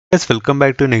Guys, welcome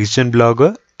back to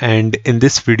NextGenBlogger, and in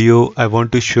this video I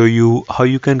want to show you how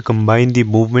you can combine the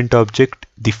movement object,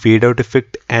 the fade out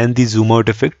effect and the zoom out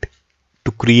effect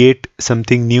to create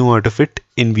something new out of it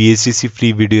in VSDC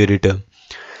Free Video Editor.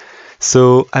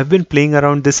 So I've been playing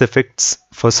around these effects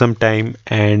for some time,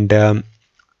 and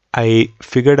I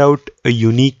figured out a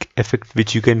unique effect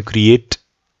which you can create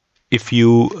if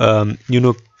you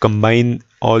combine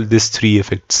all these three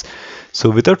effects. So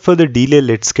without further delay,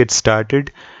 let's get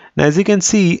started. Now, as you can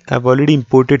see, I've already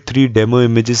imported three demo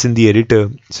images in the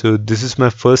editor. So this is my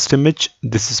first image,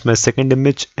 this is my second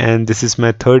image, and this is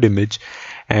my third image.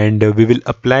 And we will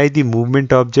apply the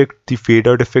movement object, the fade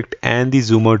out effect and the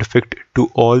zoom out effect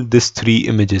to all these three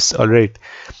images. Alright.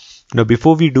 Now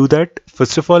before we do that,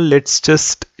 first of all, let's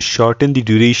just shorten the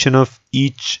duration of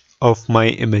each of my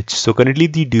image. So currently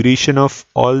the duration of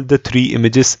all the three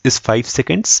images is 5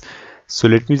 seconds. So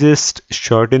let me just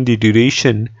shorten the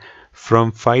duration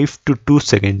from 5 to 2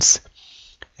 seconds.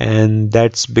 And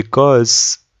that's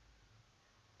because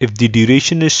if the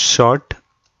duration is short,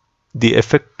 the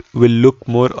effect will look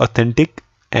more authentic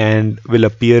and will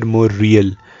appear more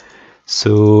real.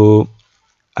 So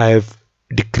I've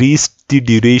decreased the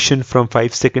duration from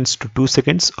 5 seconds to 2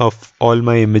 seconds of all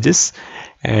my images,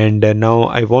 and now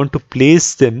I want to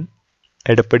place them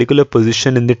at a particular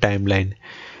position in the timeline.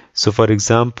 So for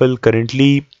example,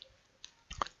 currently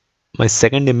my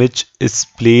second image is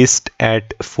placed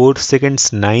at 4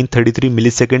 seconds 933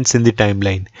 milliseconds in the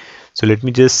timeline. So let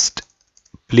me just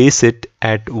place it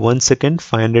at 1 second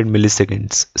 500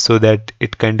 milliseconds so that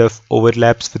it kind of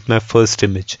overlaps with my first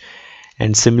image.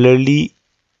 And similarly,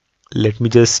 let me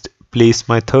just place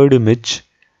my third image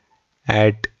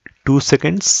at 2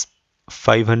 seconds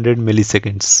 500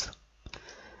 milliseconds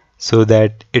so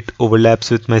that it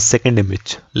overlaps with my second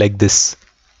image like this.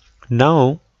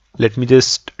 Now let me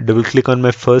just double click on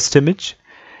my first image,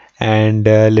 and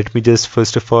let me just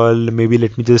first of all let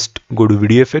me just go to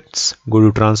video effects, go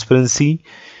to transparency,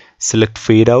 select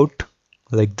fade out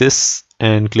like this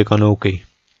and click on OK.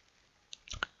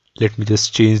 Let me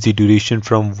just change the duration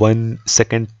from 1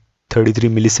 second 33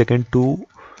 millisecond to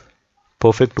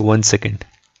perfect 1 second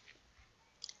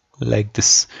like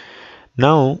this.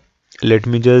 Now let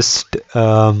me just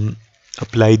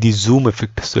apply the zoom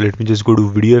effect. So let me just go to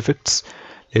video effects,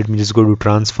 let me just go to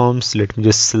transforms, let me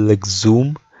just select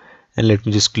zoom and let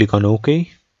me just click on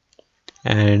OK.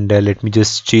 And let me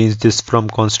just change this from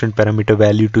constant parameter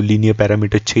value to linear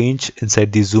parameter change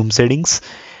inside the zoom settings.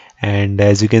 And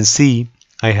as you can see,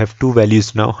 I have two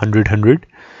values now, 100 100.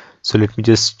 So let me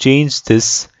just change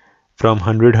this from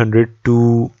 100 100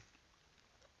 to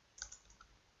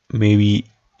maybe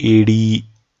 80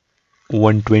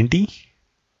 120.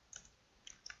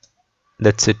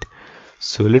 That's it.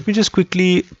 So let me just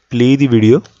quickly play the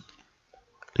video.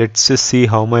 Let's just see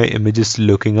how my image is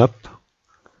looking up.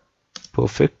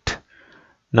 Perfect.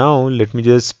 Now let me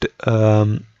just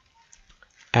add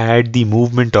the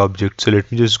movement object. So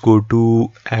let me just go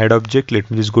to add object,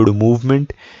 let me just go to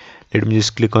movement, let me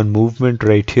just click on movement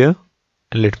right here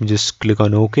and let me just click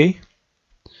on OK.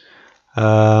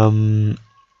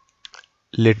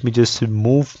 Let me just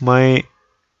move my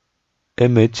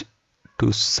image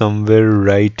to somewhere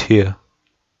right here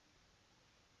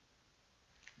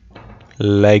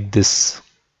like this.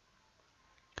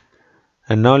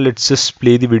 And now let's just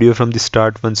play the video from the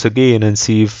start once again and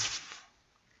see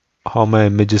how my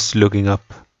image is looking up.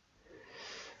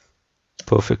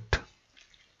 Perfect.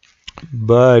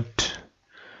 But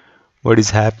what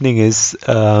is happening is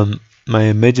my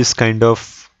image is kind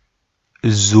of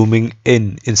zooming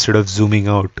in instead of zooming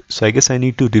out. So I guess I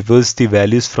need to reverse the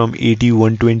values from 80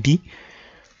 120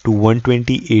 to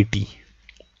 120 80,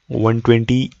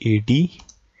 120 80.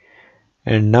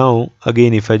 And now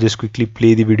again, if I just quickly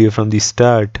play the video from the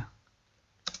start,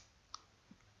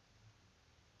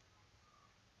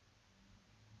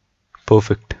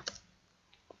 perfect.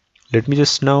 Let me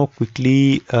just now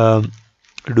quickly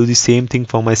do the same thing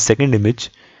for my second image.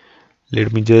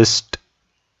 Let me just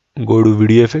go to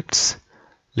video effects,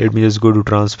 let me just go to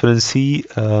transparency,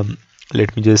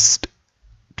 let me just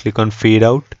click on fade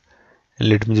out and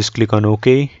let me just click on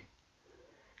OK.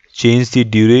 Change the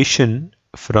duration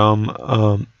from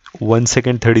 1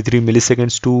 second 33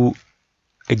 milliseconds to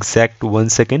exact 1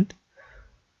 second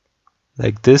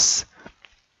like this.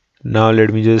 Now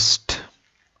let me just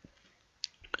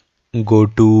go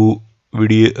to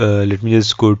video, let me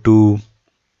just go to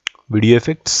video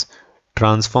effects,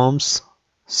 transforms,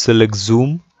 select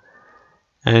zoom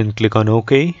and click on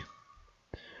OK.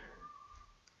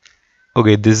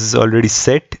 Okay, this is already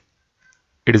set.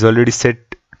 It is already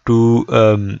set to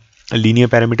a linear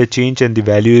parameter change and the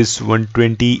value is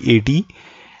 120/80,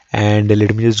 and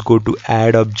let me just go to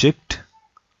add object,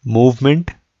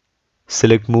 movement,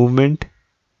 select movement,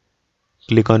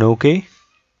 click on OK,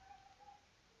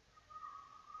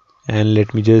 and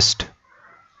let me just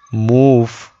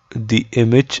move the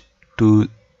image to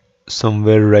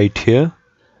somewhere right here.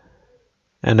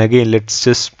 And again, let's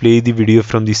just play the video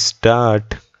from the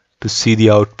start to see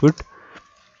the output.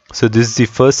 So this is the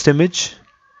first image,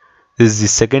 this is the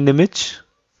second image,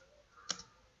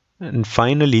 and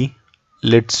finally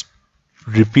let's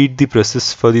repeat the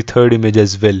process for the third image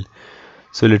as well.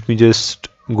 So let me just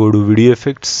go to video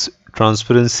effects,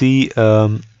 transparency.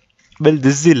 Well,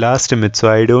 this is the last image,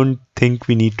 so I don't think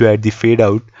we need to add the fade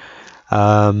out,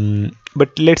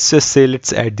 but let's just say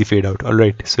let's add the fade out.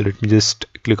 Alright, so let me just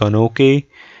click on OK.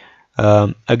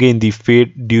 Again, the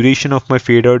fade duration of my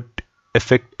fade out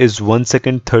effect is 1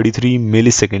 second 33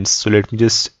 milliseconds, so let me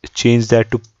just change that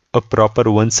to a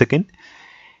proper 1 second.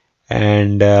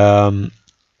 And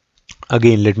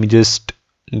again, let me just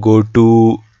go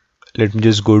to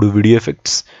video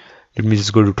effects, let me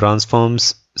just go to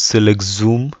transforms, select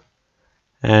zoom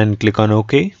and click on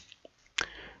OK.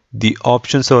 The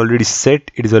options are already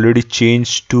set, it is already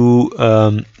changed to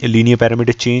a linear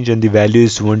parameter change, and the value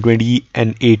is 120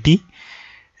 and 80.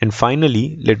 And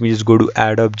finally, let me just go to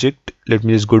add object, let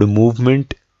me just go to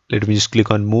movement, let me just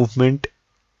click on movement,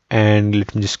 and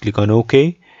let me just click on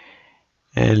OK.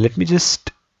 And let me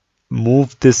just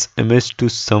move this image to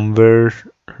somewhere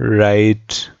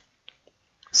right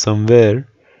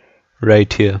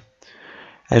here.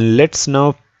 And let's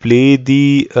now play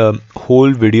the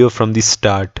whole video from the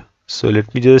start. So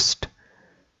let me just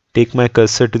take my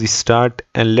cursor to the start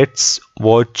and let's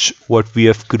watch what we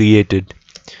have created.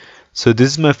 So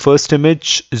this is my first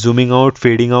image, zooming out,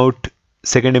 fading out,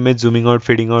 second image, zooming out,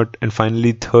 fading out, and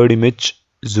finally third image,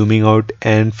 zooming out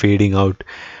and fading out,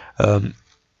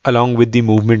 along with the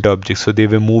movement objects, so they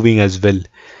were moving as well.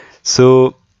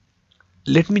 So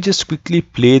let me just quickly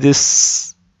play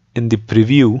this in the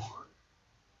preview.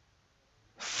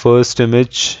 First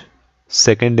image,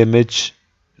 second image,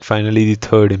 finally the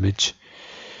third image.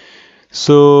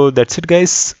 So that's it,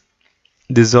 guys.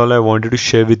 This is all I wanted to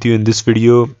share with you in this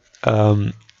video.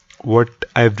 What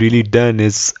I've really done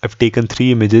is I've taken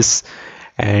 3 images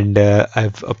and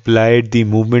I've applied the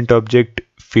movement object,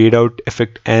 fade out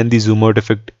effect and the zoom out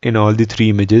effect in all the 3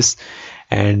 images,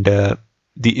 and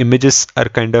the images are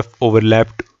kind of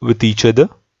overlapped with each other.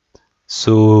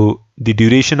 So the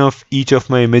duration of each of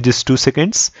my images is 2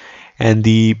 seconds, and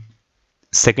the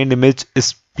second image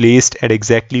is placed at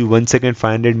exactly 1 second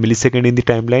 500 millisecond in the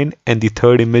timeline, and the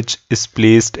third image is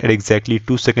placed at exactly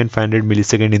 2 second 500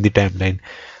 millisecond in the timeline.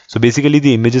 So basically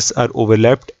the images are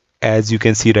overlapped, as you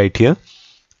can see right here,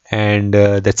 and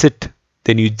that's it.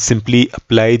 Then you simply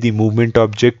apply the movement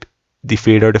object, the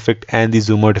fade out effect and the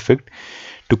zoom out effect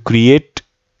to create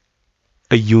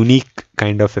a unique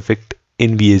kind of effect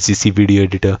in VSDC Video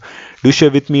Editor. Do share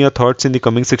with me your thoughts in the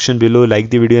comment section below, like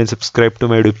the video and subscribe to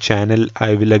my YouTube channel.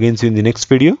 I will again see you in the next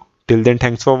video. Till then,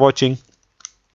 thanks for watching.